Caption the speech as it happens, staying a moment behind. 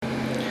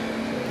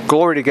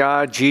Glory to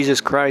God,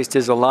 Jesus Christ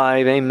is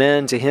alive.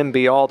 Amen. To Him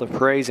be all the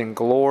praise and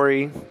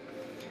glory.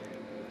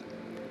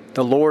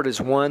 The Lord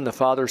is one, the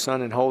Father,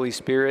 Son, and Holy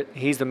Spirit.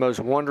 He's the most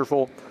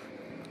wonderful,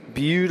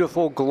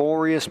 beautiful,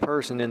 glorious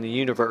person in the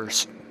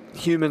universe.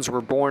 Humans were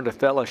born to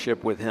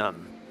fellowship with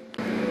Him.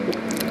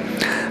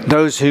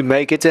 Those who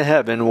make it to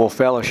heaven will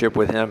fellowship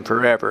with Him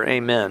forever.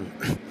 Amen.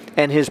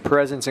 And His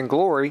presence and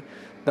glory,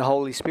 the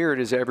Holy Spirit,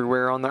 is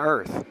everywhere on the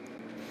earth.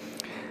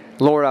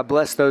 Lord, I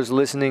bless those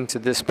listening to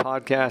this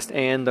podcast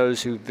and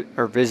those who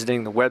are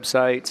visiting the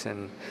websites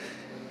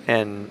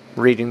and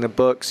reading the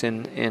books.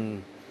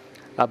 And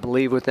I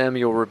believe with them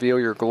you'll reveal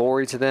your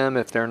glory to them.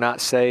 If they're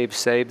not saved,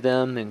 save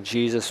them in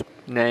Jesus'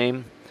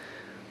 name.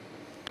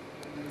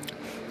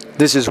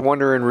 This is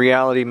Wonder in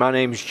Reality. My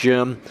name's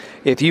Jim.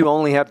 If you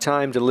only have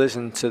time to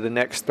listen to the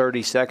next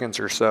 30 seconds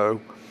or so,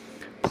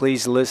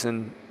 please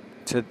listen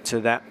to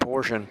that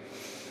portion.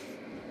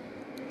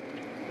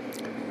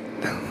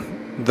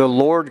 The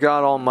Lord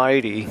God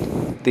Almighty,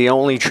 the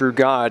only true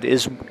God,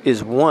 is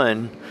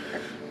one,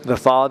 the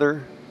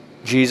Father,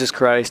 Jesus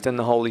Christ, and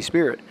the Holy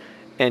Spirit.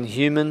 And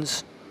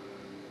humans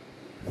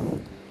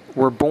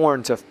were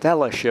born to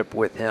fellowship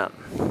with Him.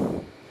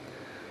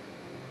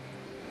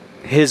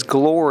 His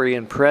glory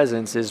and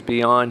presence is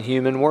beyond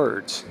human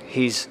words.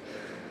 He's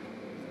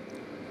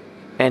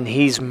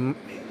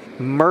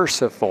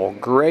merciful,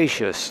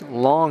 gracious,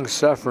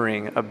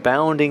 long-suffering,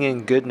 abounding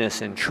in goodness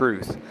and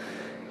truth.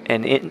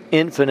 And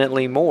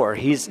infinitely more.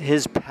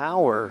 His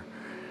power.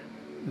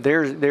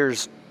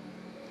 His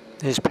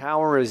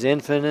power is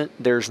infinite.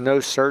 There's no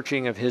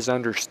searching of His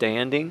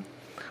understanding.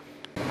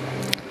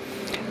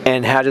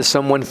 And how does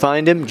someone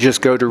find Him?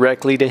 Just go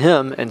directly to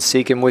Him and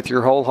seek Him with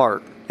your whole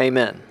heart.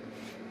 Amen.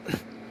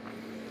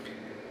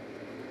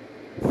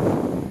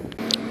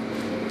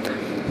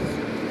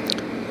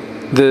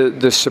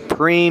 The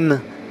supreme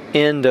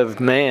end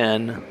of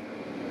man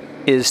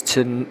is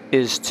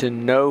to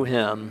know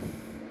Him.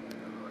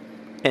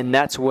 And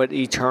that's what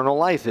eternal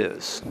life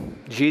is.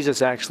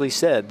 Jesus actually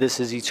said, this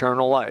is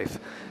eternal life,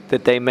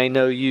 that they may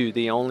know you,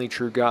 the only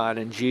true God,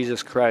 and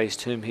Jesus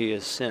Christ, whom He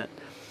has sent.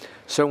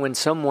 So when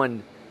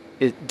someone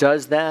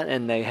does that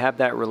and they have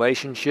that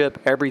relationship,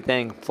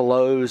 everything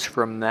flows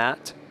from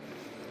that.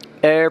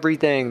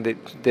 Everything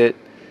that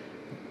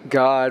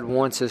God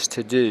wants us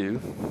to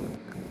do.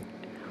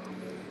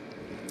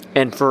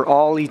 And for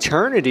all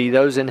eternity,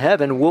 those in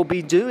heaven will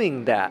be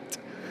doing that.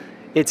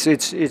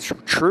 It's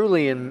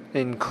truly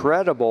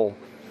incredible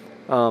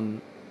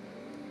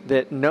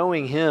that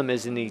knowing Him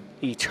is an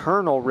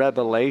eternal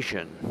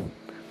revelation.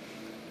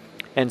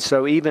 And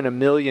so even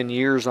 1,000,000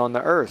 years on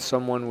the earth,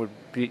 someone would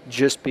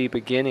just be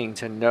beginning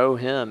to know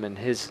Him, and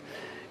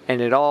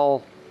it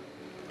all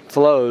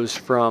flows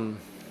from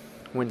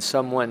when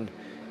someone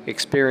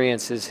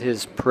experiences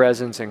His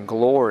presence and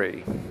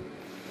glory.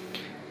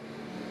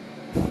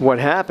 What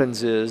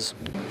happens is,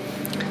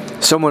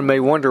 someone may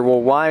wonder,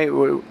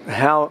 well,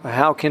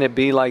 how can it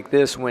be like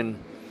this when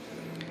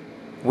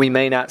we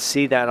may not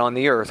see that on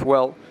the earth?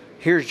 Well,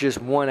 here's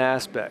just one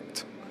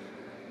aspect.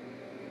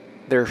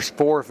 There's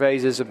 4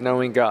 phases of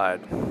knowing God.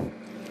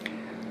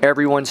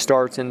 Everyone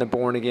starts in the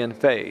born-again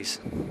phase.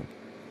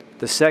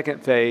 The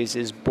second phase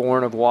is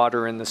born of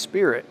water and the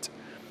Spirit.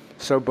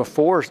 So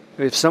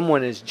if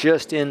someone is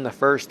just in the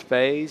first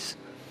phase,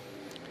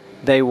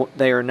 they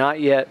are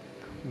not yet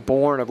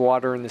born of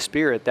water and the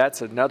Spirit.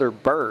 That's another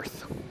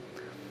birth.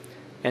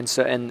 And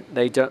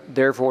they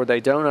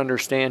don't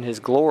understand His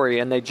glory,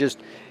 and they just,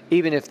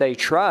 even if they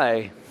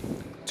try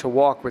to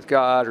walk with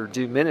God or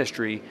do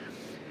ministry,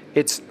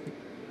 it's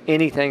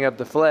anything of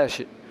the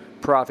flesh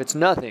profits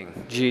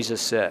nothing,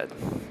 Jesus said.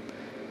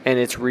 And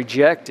it's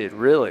rejected,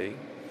 really.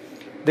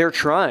 They're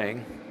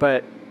trying,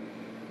 but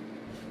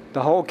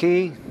the whole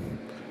key,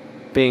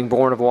 being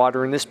born of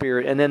water and the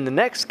Spirit. And then the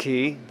next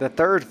key, the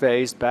third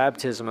phase,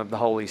 baptism of the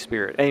Holy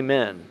Spirit.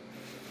 Amen.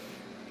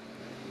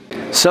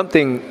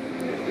 Something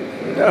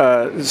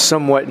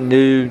somewhat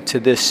new to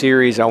this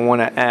series I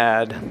want to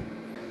add.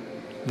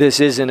 This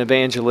is an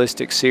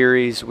evangelistic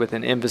series with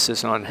an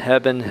emphasis on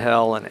heaven,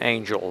 hell, and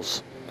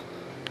angels.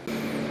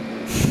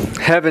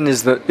 Heaven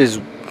is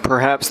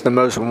perhaps the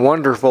most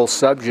wonderful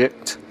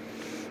subject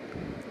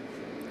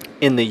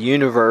in the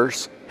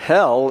universe.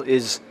 Hell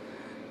is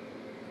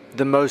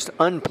the most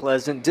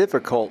unpleasant,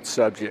 difficult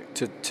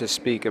subject to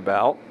speak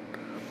about.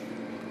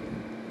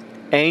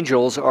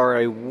 Angels are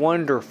a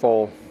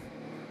wonderful,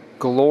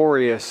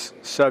 glorious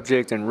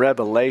subject and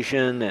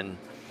revelation, and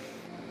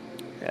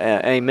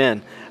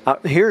amen. I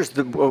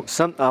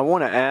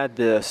want to add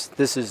this.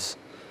 This is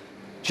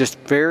just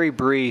very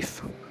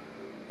brief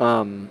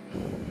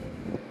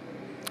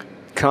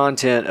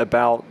content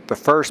about the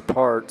first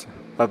part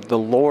of the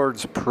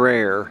Lord's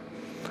Prayer.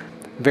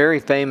 Very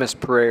famous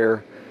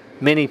prayer.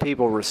 Many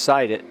people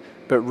recite it,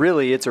 but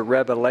really it's a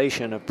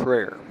revelation of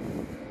prayer.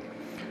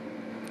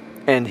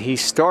 And He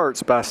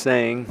starts by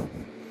saying,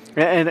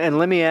 and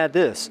let me add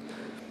this.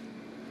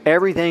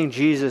 Everything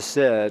Jesus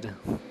said,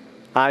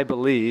 I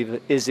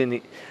believe, is in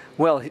the...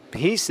 Well,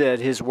 He said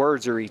His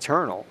words are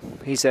eternal.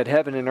 He said,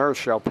 heaven and earth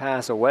shall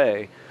pass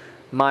away,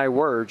 my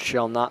word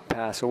shall not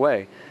pass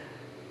away.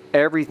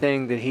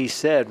 Everything that he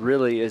said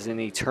really is an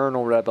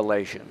eternal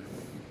revelation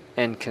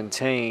and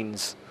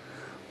contains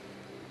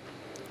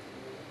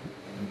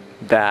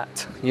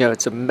that.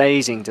 It's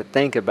amazing to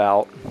think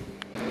about.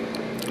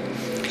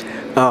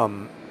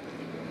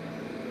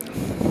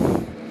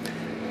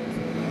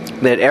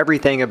 That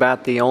everything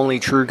about the only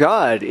true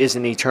God is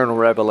an eternal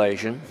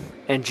revelation.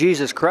 And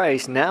Jesus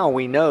Christ, now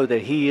we know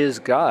that he is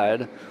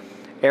God.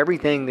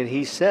 Everything that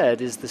he said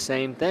is the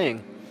same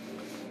thing.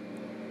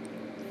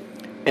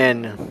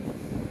 And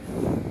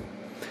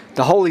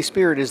the Holy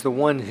Spirit is the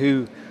one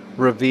who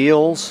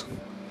reveals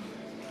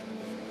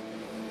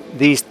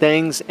these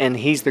things, and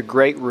he's the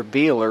great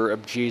revealer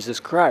of Jesus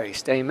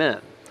Christ.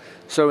 Amen.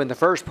 So in the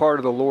first part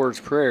of the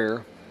Lord's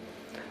Prayer,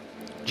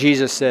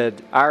 Jesus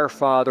said, "Our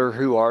Father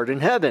who art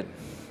in heaven."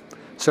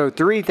 So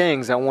 3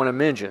 things I want to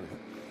mention.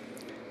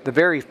 The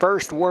very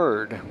first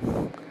word,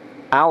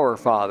 our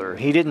Father.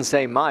 He didn't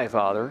say my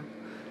Father.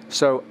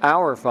 So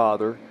our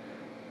Father,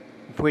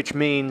 which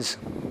means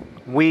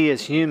we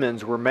as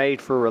humans were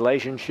made for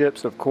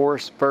relationships, of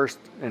course, first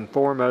and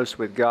foremost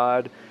with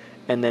God,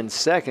 and then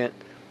second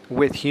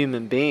with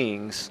human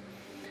beings.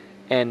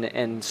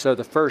 And so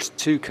the first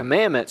 2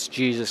 commandments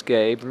Jesus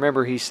gave,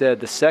 remember he said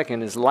the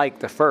second is like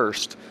the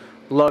first,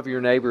 love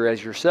your neighbor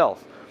as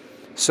yourself.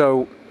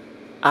 So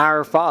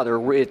our Father,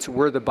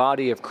 we're the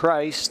body of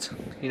Christ.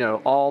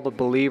 All the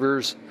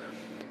believers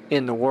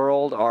in the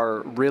world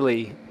are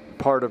really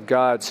part of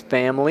God's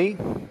family.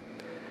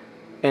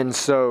 And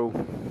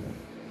so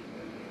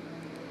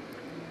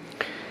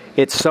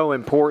it's so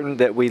important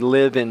that we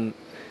live in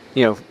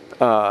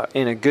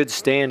a good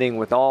standing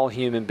with all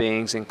human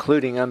beings,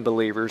 including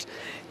unbelievers.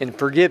 And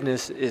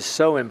forgiveness is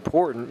so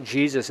important.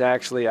 Jesus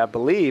actually, I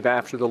believe,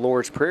 after the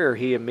Lord's Prayer,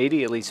 he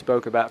immediately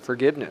spoke about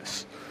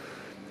forgiveness.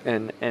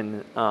 And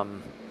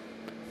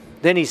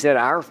then he said,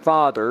 our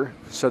Father.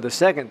 So the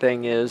second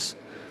thing is,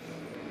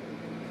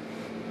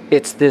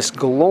 it's this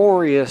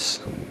glorious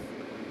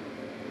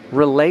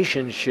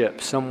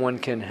relationship someone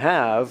can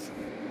have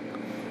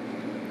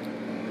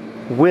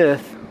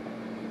with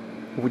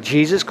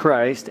Jesus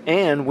Christ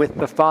and with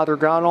the Father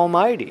God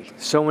Almighty.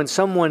 So when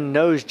someone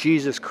knows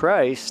Jesus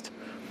Christ,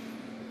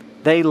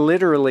 they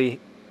literally,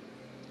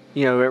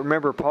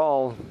 remember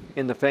Paul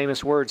in the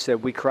famous words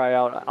said, we cry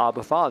out,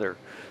 Abba, Father.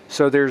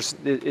 So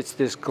it's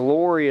this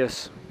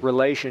glorious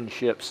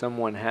relationship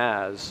someone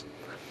has.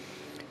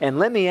 And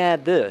let me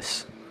add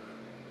this.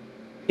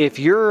 If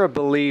you're a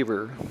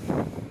believer,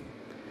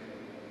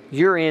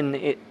 you're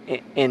in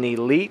an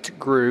elite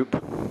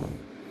group.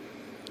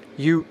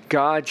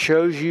 God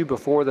chose you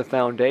before the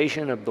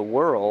foundation of the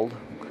world,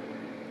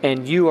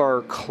 and you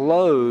are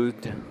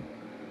clothed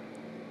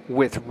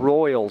with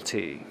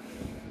royalty.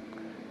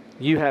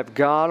 You have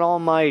God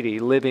Almighty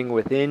living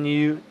within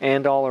you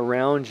and all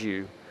around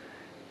you,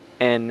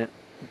 and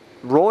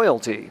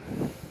royalty.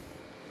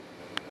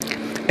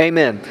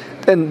 Amen.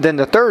 And then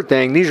the third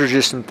thing, these are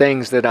just some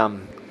things that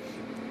I'm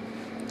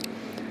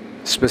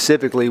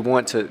specifically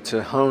want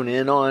to hone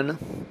in on.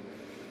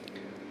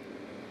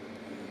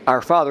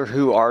 Our Father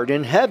who art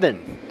in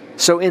heaven.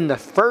 So in the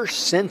first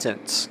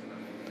sentence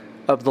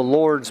of the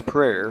Lord's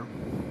Prayer,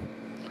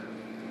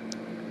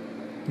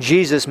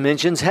 Jesus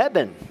mentions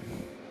heaven.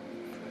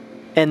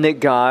 And that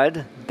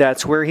God,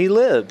 that's where he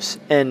lives.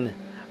 And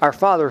our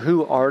Father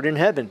who art in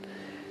heaven.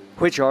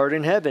 Which art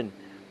in heaven.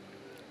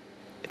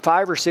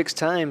 5 or 6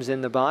 times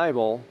in the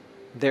Bible,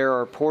 there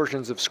are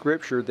portions of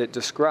Scripture that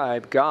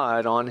describe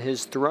God on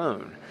his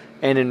throne.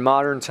 And in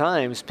modern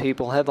times,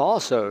 people have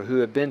also, who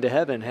have been to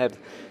heaven, have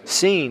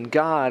seen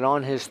God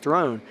on his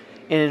throne.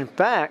 And in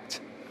fact,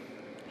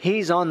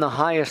 he's on the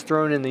highest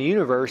throne in the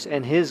universe,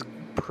 and his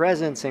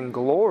presence and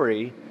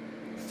glory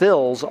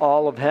fills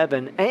all of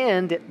heaven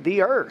and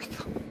the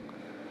earth.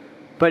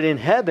 But in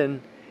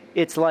heaven,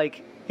 it's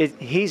like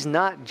he's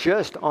not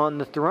just on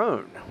the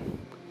throne,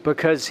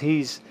 because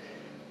his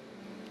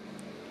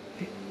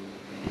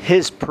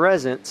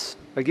presence,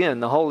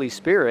 again, the Holy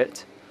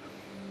Spirit,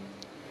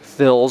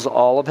 fills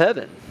all of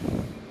heaven.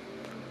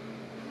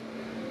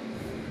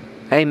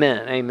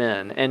 Amen,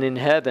 amen. And in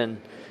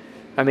heaven,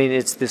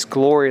 it's this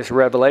glorious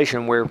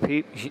revelation where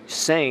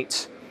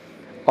saints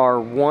are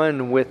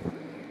one with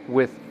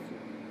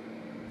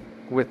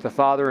the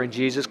Father and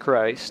Jesus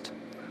Christ.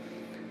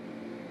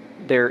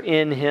 They're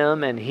in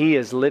him, and he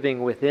is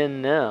living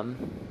within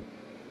them.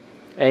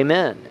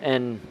 Amen.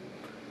 And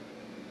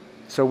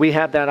so we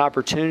have that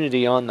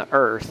opportunity on the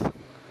earth.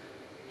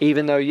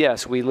 Even though,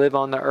 yes, we live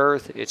on the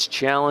earth, it's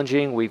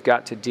challenging. We've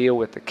got to deal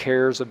with the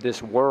cares of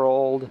this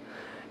world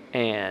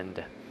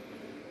and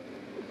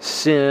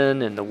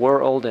sin and the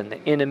world and the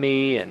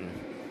enemy and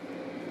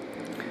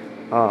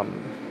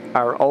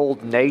our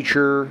old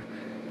nature.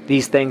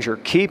 These things are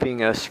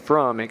keeping us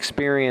from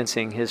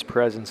experiencing his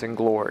presence and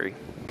glory.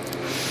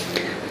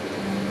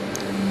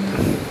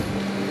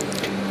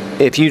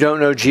 If you don't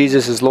know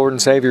Jesus as Lord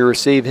and Savior,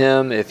 receive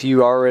him. If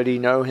you already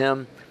know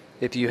him,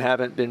 if you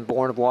haven't been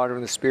born of water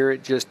and the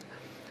Spirit, just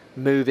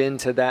move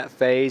into that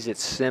phase.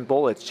 It's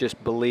simple. It's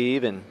just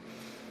believe and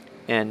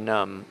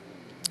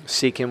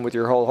seek Him with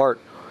your whole heart.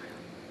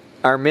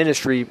 Our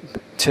ministry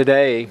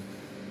today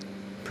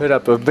put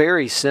up a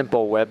very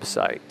simple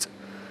website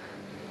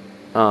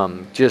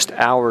just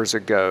hours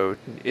ago.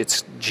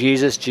 It's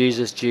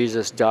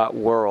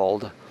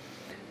JesusJesusJesus.world.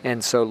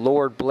 And so,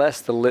 Lord,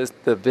 bless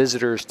the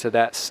visitors to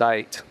that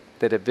site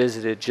that have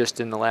visited just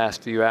in the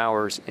last few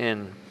hours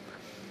in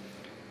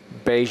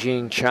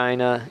Beijing,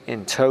 China,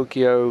 in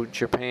Tokyo,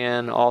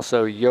 Japan,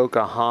 also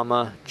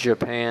Yokohama,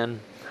 Japan,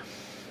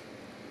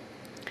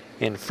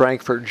 in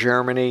Frankfurt,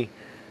 Germany,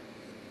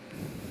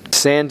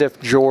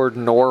 Sandefjord,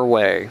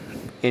 Norway,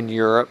 in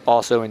Europe,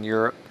 also in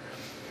Europe,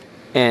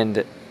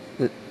 and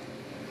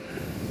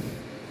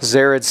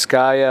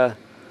Zaredskaya,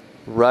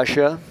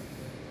 Russia,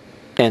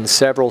 and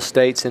several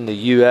states in the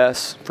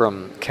U.S.,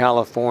 from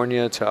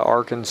California to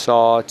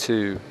Arkansas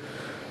to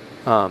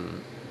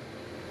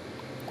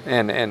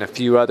and a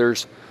few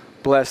others.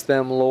 Bless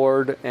them,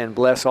 Lord, and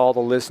bless all the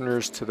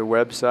listeners to the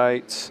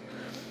websites.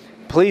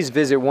 Please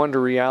visit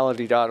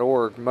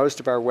wonderreality.org.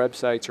 Most of our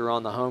websites are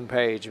on the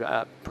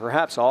homepage.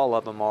 Perhaps all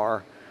of them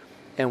are.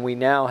 And we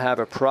now have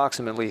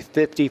approximately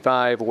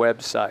 55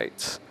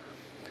 websites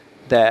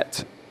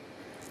that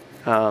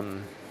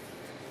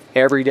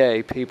every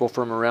day people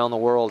from around the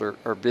world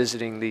are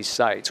visiting these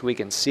sites. We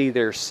can see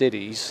their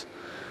cities.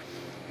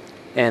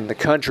 And the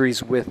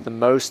countries with the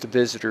most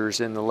visitors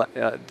in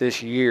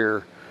this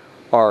year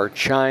are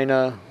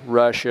China,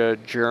 Russia,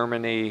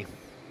 Germany,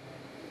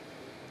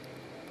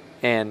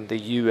 and the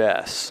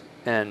U.S.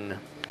 And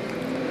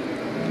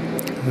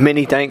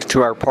many thanks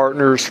to our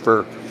partners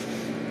for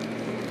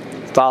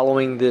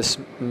following this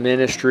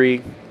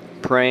ministry,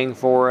 praying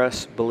for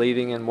us,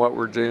 believing in what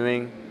we're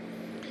doing.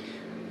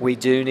 We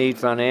do need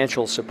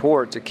financial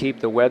support to keep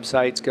the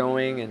websites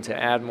going and to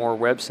add more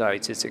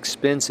websites. It's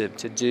expensive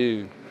to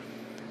do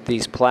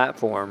these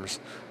platforms.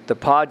 The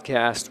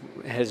podcast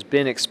has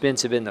been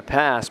expensive in the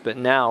past, but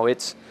now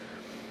it's,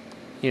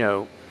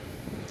 all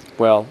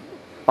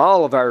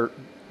of our,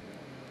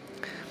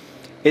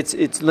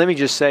 it's let me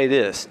just say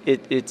this,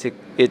 it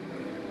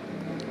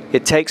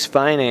takes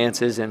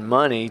finances and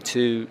money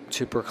to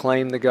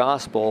proclaim the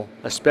gospel,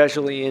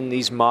 especially in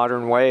these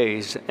modern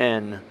ways.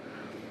 And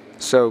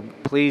so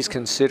please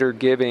consider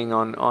giving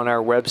on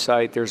our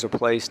website. There's a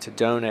place to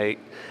donate.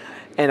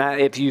 And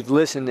if you've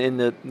listened in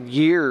the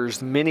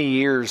years, many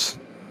years,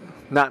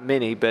 not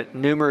many, but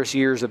numerous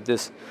years of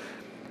this,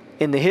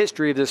 in the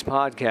history of this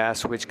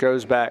podcast, which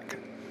goes back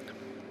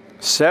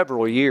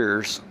several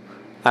years,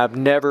 I've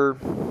never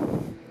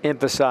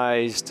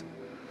emphasized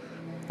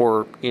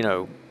or,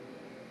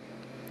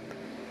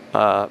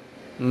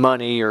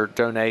 money or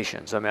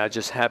donations. I mean, I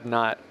just have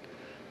not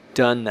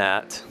done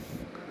that.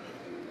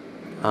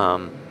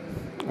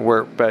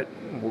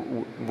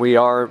 We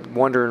are,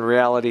 Wonder in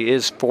Reality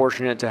is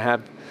fortunate to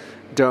have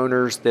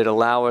donors that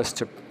allow us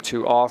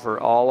to offer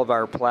all of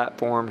our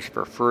platforms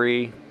for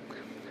free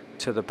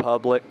to the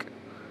public.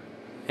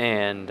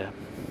 And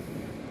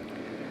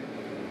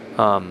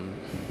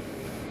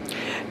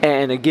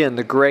again,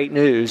 the great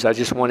news, I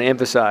just want to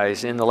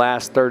emphasize, in the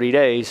last 30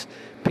 days,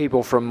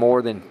 people from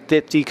more than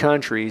 50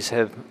 countries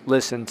have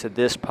listened to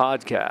this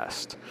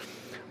podcast.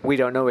 We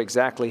don't know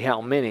exactly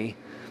how many.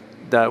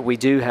 We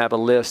do have a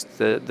list.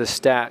 The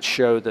stats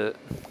show the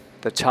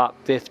top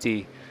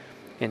 50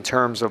 in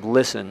terms of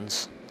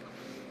listens.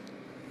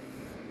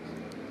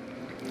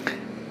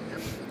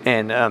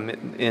 And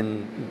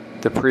in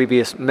the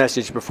previous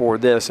message before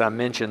this, I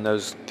mentioned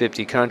those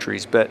 50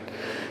 countries. But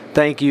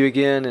thank you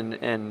again,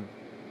 and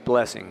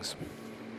blessings.